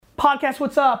Podcast,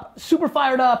 what's up? Super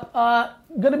fired up.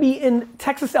 Gonna be in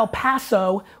Texas, El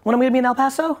Paso. When am I gonna be in El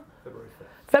Paso?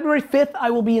 February 5th,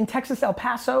 I will be in Texas, El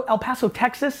Paso,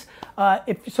 Texas.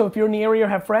 If you're in the area or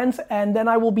have friends. And then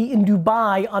I will be in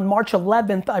Dubai on March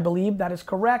 11th, I believe, that is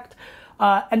correct.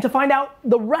 And to find out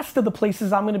the rest of the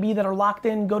places I'm gonna be that are locked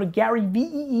in, go to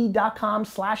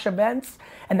garyvee.com/events.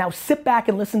 And now sit back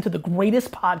and listen to the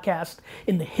greatest podcast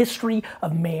in the history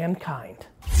of mankind.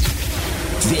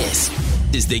 This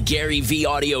is the Gary V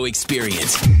audio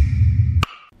experience.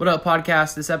 What up,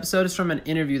 podcast? This episode is from an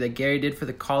interview that Gary did for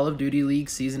the Call of Duty League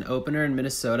season opener in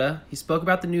Minnesota. He spoke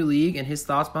about the new league and his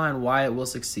thoughts behind why it will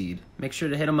succeed. Make sure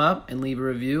to hit him up and leave a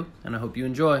review, and I hope you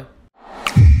enjoy.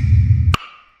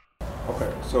 Okay,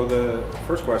 so the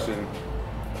first question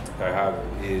I have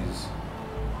is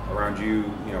around you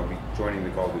joining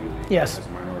the Call of Duty League Yes. as a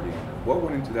minority owner. What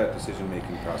went into that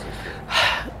decision-making process for you?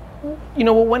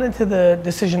 What went into the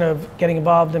decision of getting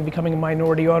involved and becoming a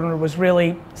minority owner was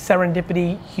really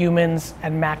serendipity, humans,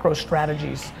 and macro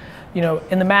strategies.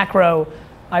 In the macro,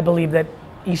 I believe that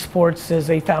esports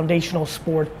is a foundational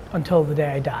sport until the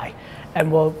day I die,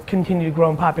 and will continue to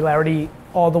grow in popularity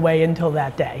all the way until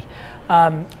that day.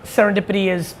 Serendipity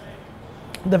is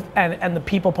and the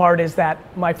people part is that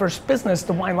my first business,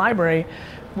 the wine library,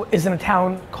 is in a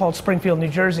town called Springfield, New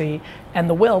Jersey, and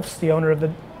the Wilfs, the owner of the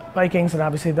Vikings, and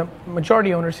obviously the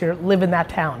majority owners here, live in that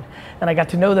town. And I got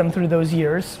to know them through those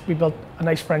years. We built a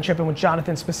nice friendship, and with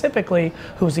Jonathan specifically,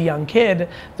 who was a young kid,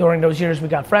 during those years we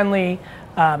got friendly.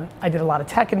 I did a lot of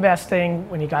tech investing.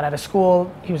 When he got out of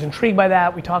school, he was intrigued by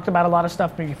that. We talked about a lot of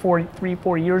stuff maybe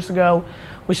 4 years ago.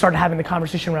 We started having the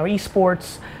conversation around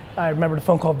esports. I remember the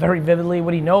phone call very vividly.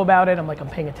 What do you know about it? I'm like, I'm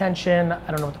paying attention.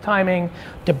 I don't know what the timing.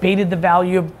 Debated the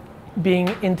value of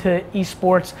being into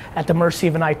esports at the mercy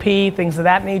of an IP, things of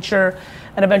that nature.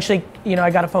 And eventually, I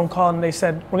got a phone call and they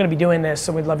said, we're gonna be doing this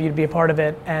and we'd love you to be a part of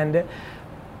it. And,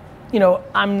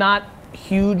 I'm not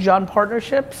huge on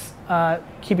partnerships.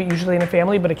 Keep it usually in a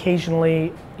family, but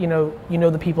occasionally,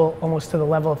 the people almost to the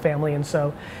level of family. And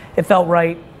so it felt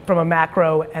right from a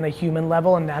macro and a human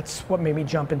level, and that's what made me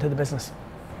jump into the business.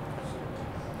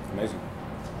 Amazing.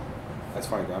 That's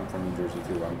funny, I'm from New Jersey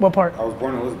too. What part? I was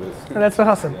born in Elizabeth. That's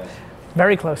awesome. Yeah.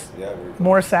 Very close. Yeah, very close.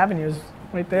 Morris Avenue is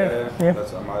right there. Yeah.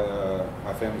 That's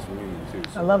my family's from Union too.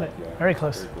 So, I love it. Yeah, very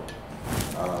close. Very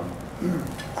cool.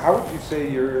 How would you say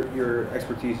your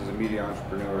expertise as a media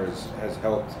entrepreneur has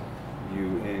helped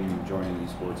you in joining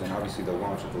esports and obviously the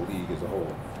launch of the league as a whole?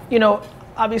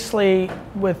 Obviously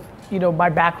with my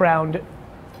background,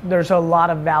 there's a lot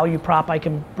of value prop I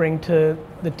can bring to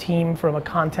the team from a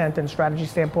content and strategy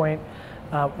standpoint.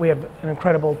 We have an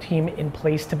incredible team in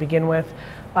place to begin with.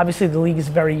 Obviously the league is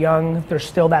very young. There's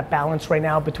still that balance right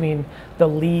now between the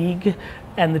league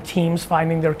and the teams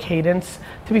finding their cadence.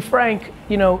 To be frank,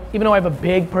 even though I have a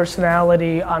big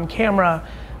personality on camera,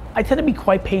 I tend to be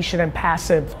quite patient and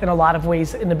passive in a lot of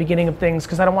ways in the beginning of things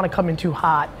because I don't want to come in too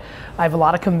hot. I have a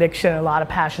lot of conviction, a lot of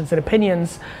passions and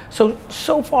opinions. So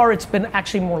far it's been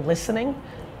actually more listening,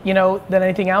 than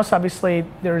anything else. Obviously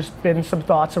there's been some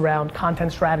thoughts around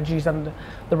content strategies on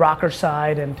the Rokkr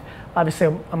side, and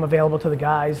obviously I'm available to the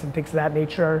guys and things of that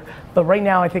nature. But right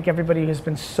now I think everybody has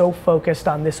been so focused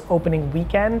on this opening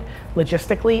weekend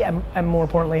logistically and more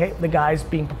importantly the guys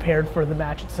being prepared for the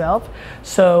match itself.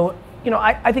 So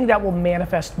I think that will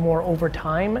manifest more over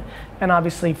time, and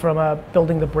obviously from a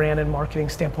building the brand and marketing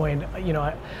standpoint,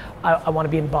 I want to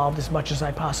be involved as much as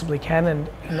I possibly can, and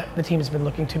the team has been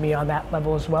looking to me on that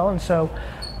level as well, and so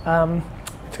it's going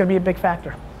to be a big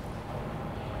factor.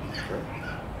 Great.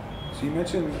 So you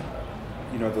mentioned,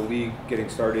 the league getting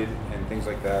started and things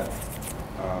like that.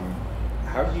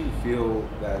 How do you feel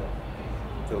that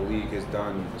the league has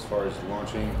done as far as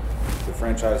launching the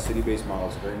franchise city-based model?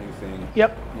 Is a very new thing.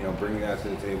 Yep. Bringing that to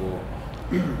the table.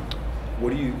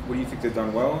 What do you think they've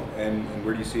done well, and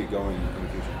where do you see it going in the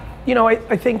future?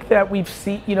 I think that we've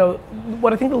seen,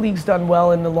 what I think the league's done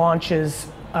well in the launch is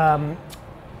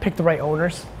pick the right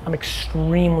owners. I'm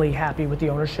extremely happy with the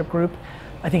ownership group.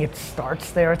 I think it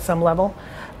starts there at some level.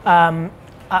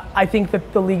 I think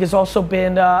that the league has also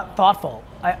been thoughtful.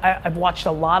 I've watched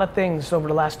a lot of things over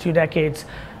the last 2 decades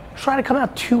try to come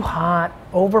out too hot,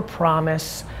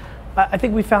 overpromise. I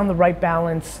think we found the right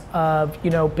balance of,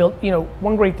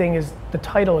 one great thing is the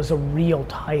title is a real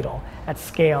title at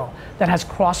scale that has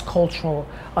cross-cultural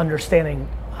understanding.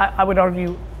 I would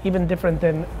argue even different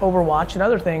than Overwatch and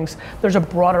other things, there's a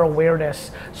broader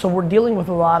awareness. So we're dealing with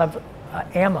a lot of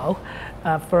ammo,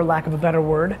 for lack of a better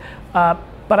word.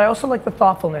 But I also like the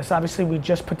thoughtfulness. Obviously, we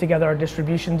just put together our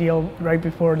distribution deal right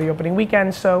before the opening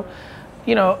weekend. So,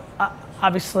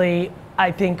 obviously,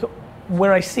 I think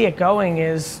where I see it going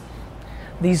is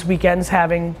these weekends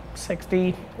having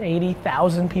 60,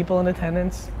 80,000 people in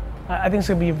attendance, I think it's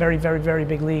going to be a very, very, very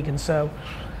big league. And so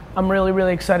I'm really,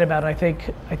 really excited about it.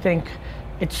 I think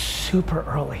it's super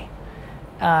early.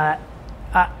 And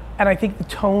I think the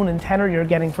tone and tenor you're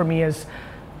getting from me is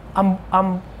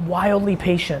I'm wildly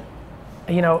patient.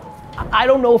 You know, I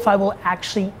don't know if I will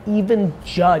actually even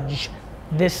judge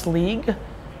this league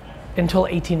until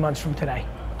 18 months from today.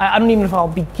 I don't even know if I'll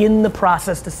begin the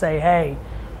process to say, hey,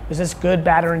 is this good,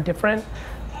 bad, or indifferent?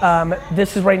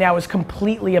 This is right now is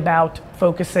completely about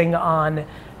focusing on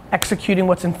executing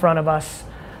what's in front of us,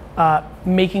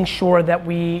 making sure that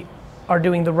we are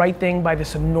doing the right thing by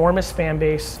this enormous fan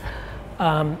base.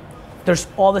 There's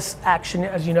all this action,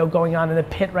 as you know, going on in the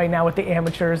pit right now with the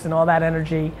amateurs and all that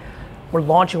energy. We're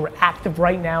launching, we're active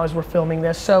right now as we're filming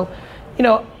this. So, you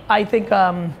know, I think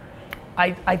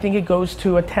I think it goes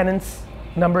to attendance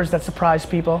numbers that surprise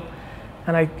people.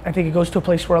 And I think it goes to a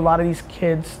place where a lot of these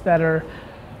kids that are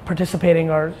participating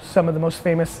are some of the most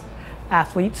famous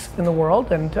athletes in the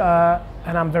world, and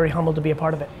I'm very humbled to be a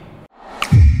part of it.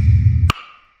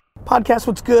 Podcast,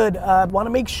 what's good? Want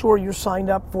to make sure you're signed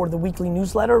up for the weekly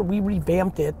newsletter. We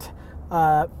revamped it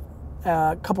a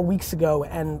couple weeks ago,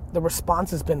 and the response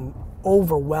has been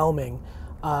overwhelming.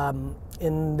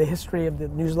 In the history of the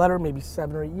newsletter, maybe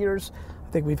 7 or 8 years,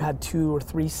 I think we've had 2 or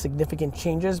 3 significant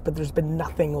changes, but there's been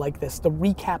nothing like this. The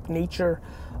recap nature,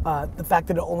 the fact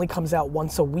that it only comes out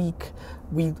once a week,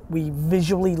 we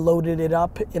visually loaded it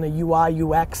up in a UI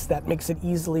UX that makes it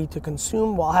easily to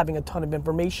consume while having a ton of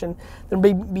information. There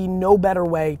may be no better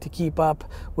way to keep up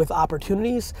with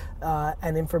opportunities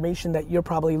and information that you're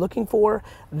probably looking for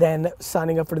than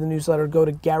signing up for the newsletter. Go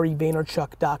to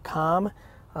GaryVaynerchuk.com.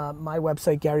 My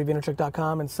website,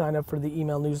 GaryVaynerchuk.com, and sign up for the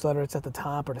email newsletter. It's at the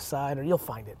top or the side, or you'll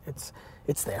find it.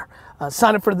 It's there.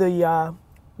 Sign up for the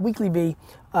Weekly V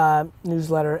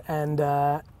newsletter, and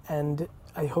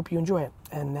I hope you enjoy it.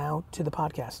 And now to the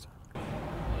podcast.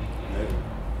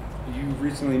 You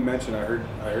recently mentioned, I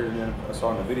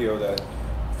saw in the video that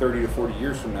 30 to 40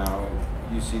 years from now,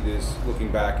 you see this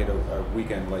looking back at a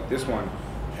weekend like this one,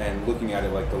 and looking at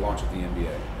it like the launch of the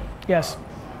NBA. Yes.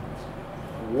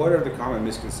 What are the common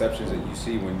misconceptions that you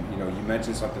see when you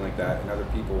mention something like that, and other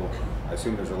people, I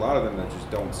assume there's a lot of them that just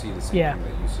don't see the same thing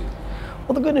that you see?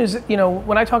 Well, the good news,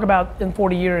 when I talk about in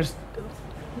 40 years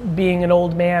being an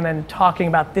old man and talking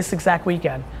about this exact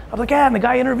weekend, I was like, yeah, and the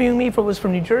guy interviewing me was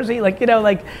from New Jersey,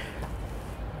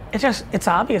 it's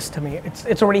obvious to me.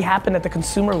 It's already happened at the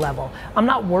consumer level. I'm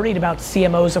not worried about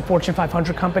CMOs of Fortune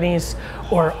 500 companies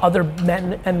or other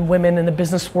men and women in the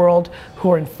business world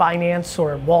who are in finance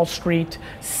or Wall Street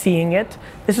seeing it.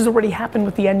 This has already happened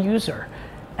with the end user.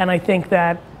 And I think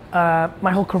that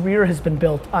my whole career has been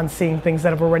built on seeing things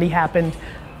that have already happened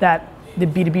that the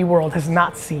B2B world has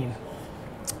not seen.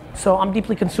 So I'm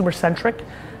deeply consumer centric,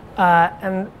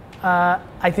 and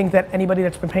I think that anybody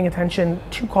that's been paying attention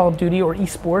to Call of Duty or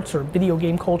esports or video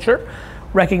game culture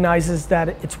recognizes that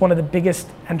it's one of the biggest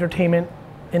entertainment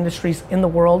industries in the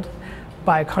world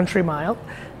by a country mile.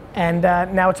 And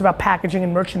now it's about packaging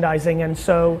and merchandising. And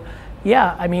so,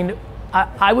 yeah, I mean,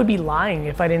 I would be lying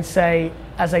if I didn't say,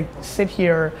 as I sit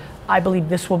here, I believe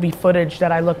this will be footage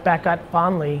that I look back at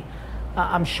fondly.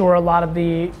 I'm sure a lot of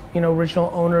the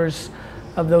original owners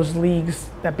of those leagues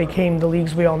that became the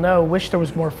leagues we all know wish there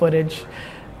was more footage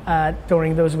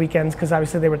during those weekends, because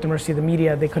obviously they were at the mercy of the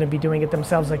media. They couldn't be doing it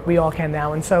themselves like we all can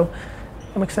now, and so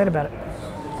I'm excited about it.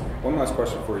 One last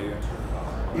question for you.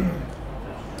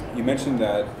 You mentioned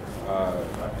that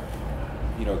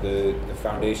the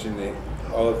foundation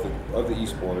of the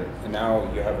esport, and now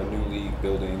you have a new league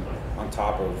building on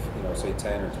top of say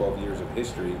 10 or 12 years of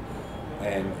history,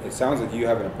 and it sounds like you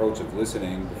have an approach of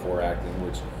listening before acting,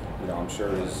 which I'm sure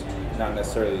is not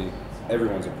necessarily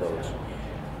everyone's approach.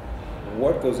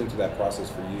 What goes into that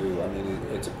process for you? I mean,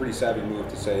 it's a pretty savvy move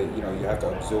to say, you have to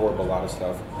absorb a lot of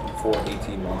stuff for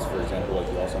 18 months, for example, like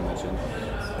you also mentioned,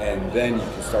 and then you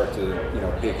can start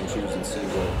to, pick and choose and see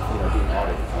what, doing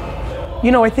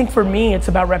audit. I think for me, it's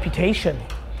about reputation.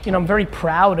 I'm very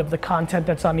proud of the content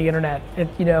that's on the internet.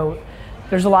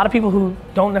 There's a lot of people who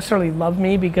don't necessarily love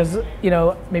me because,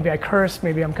 maybe I curse,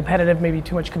 maybe I'm competitive, maybe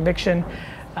too much conviction.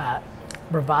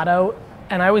 Bravado,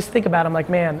 and I always think about it, I'm like,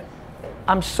 man,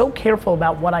 I'm so careful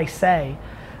about what I say.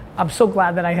 I'm so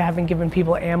glad that I haven't given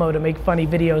people ammo to make funny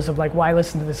videos of like, why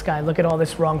listen to this guy, look at all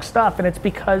this wrong stuff. And it's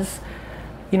because,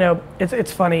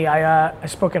 it's funny, I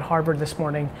spoke at Harvard this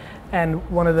morning, and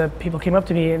one of the people came up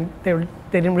to me and they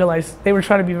didn't realize, they were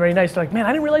trying to be very nice. They're like, man,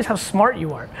 I didn't realize how smart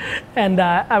you are. And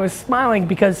I was smiling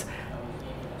because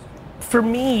for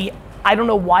me, I don't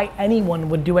know why anyone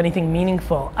would do anything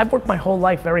meaningful. I've worked my whole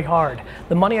life very hard.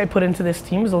 The money I put into this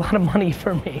team is a lot of money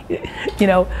for me. You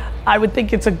know, I would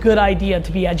think it's a good idea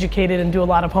to be educated and do a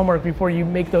lot of homework before you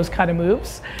make those kind of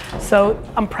moves. So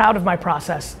I'm proud of my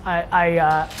process.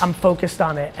 I'm focused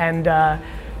on it, and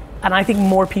I think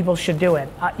more people should do it.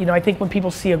 You know, I think when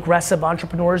people see aggressive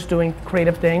entrepreneurs doing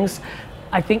creative things,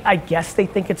 I guess they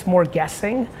think it's more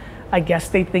guessing. I guess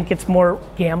they think it's more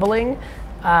gambling.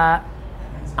 I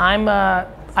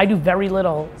do very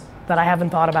little that I haven't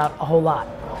thought about a whole lot.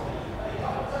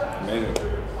 Amazing.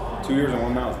 2 years in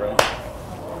one mouth,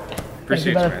 right?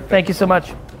 Appreciate you, man. Thank you so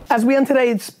much. As we end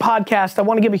today's podcast, I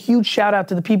want to give a huge shout out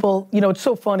to the people, you know, it's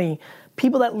so funny,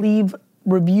 people that leave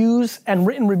reviews and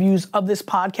written reviews of this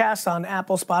podcast on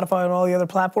Apple, Spotify, and all the other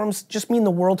platforms just mean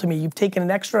the world to me. You've taken an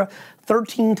extra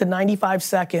 13 to 95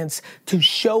 seconds to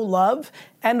show love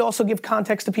and also give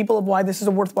context to people of why this is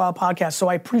a worthwhile podcast. So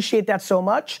I appreciate that so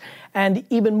much. And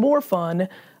even more fun,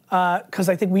 because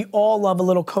I think we all love a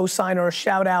little cosign or a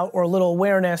shout out or a little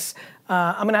awareness.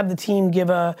 I'm gonna have the team give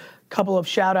a couple of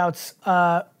shout outs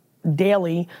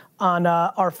daily on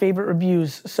our favorite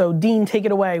reviews. So Dean, take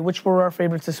it away. Which were our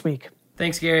favorites this week?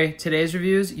 Thanks, Gary. Today's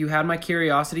reviews, you had my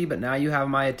curiosity, but now you have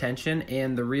my attention,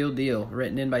 and The Real Deal,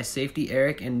 written in by Safety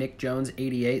Eric and Nick Jones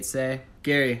 88, say,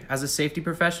 Gary, as a safety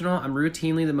professional, I'm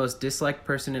routinely the most disliked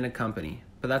person in a company,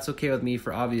 but that's okay with me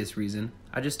for obvious reason.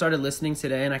 I just started listening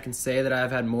today, and I can say that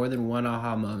I've had more than one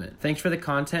aha moment. Thanks for the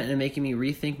content and making me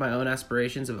rethink my own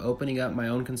aspirations of opening up my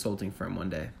own consulting firm one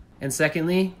day. And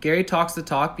secondly, Gary talks the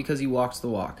talk because he walks the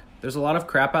walk. There's a lot of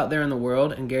crap out there in the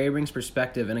world, and Gary brings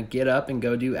perspective and a get up and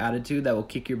go do attitude that will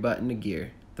kick your butt into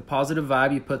gear. The positive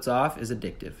vibe he puts off is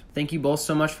addictive. Thank you both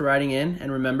so much for writing in,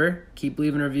 and remember, keep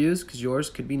leaving reviews because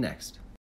yours could be next.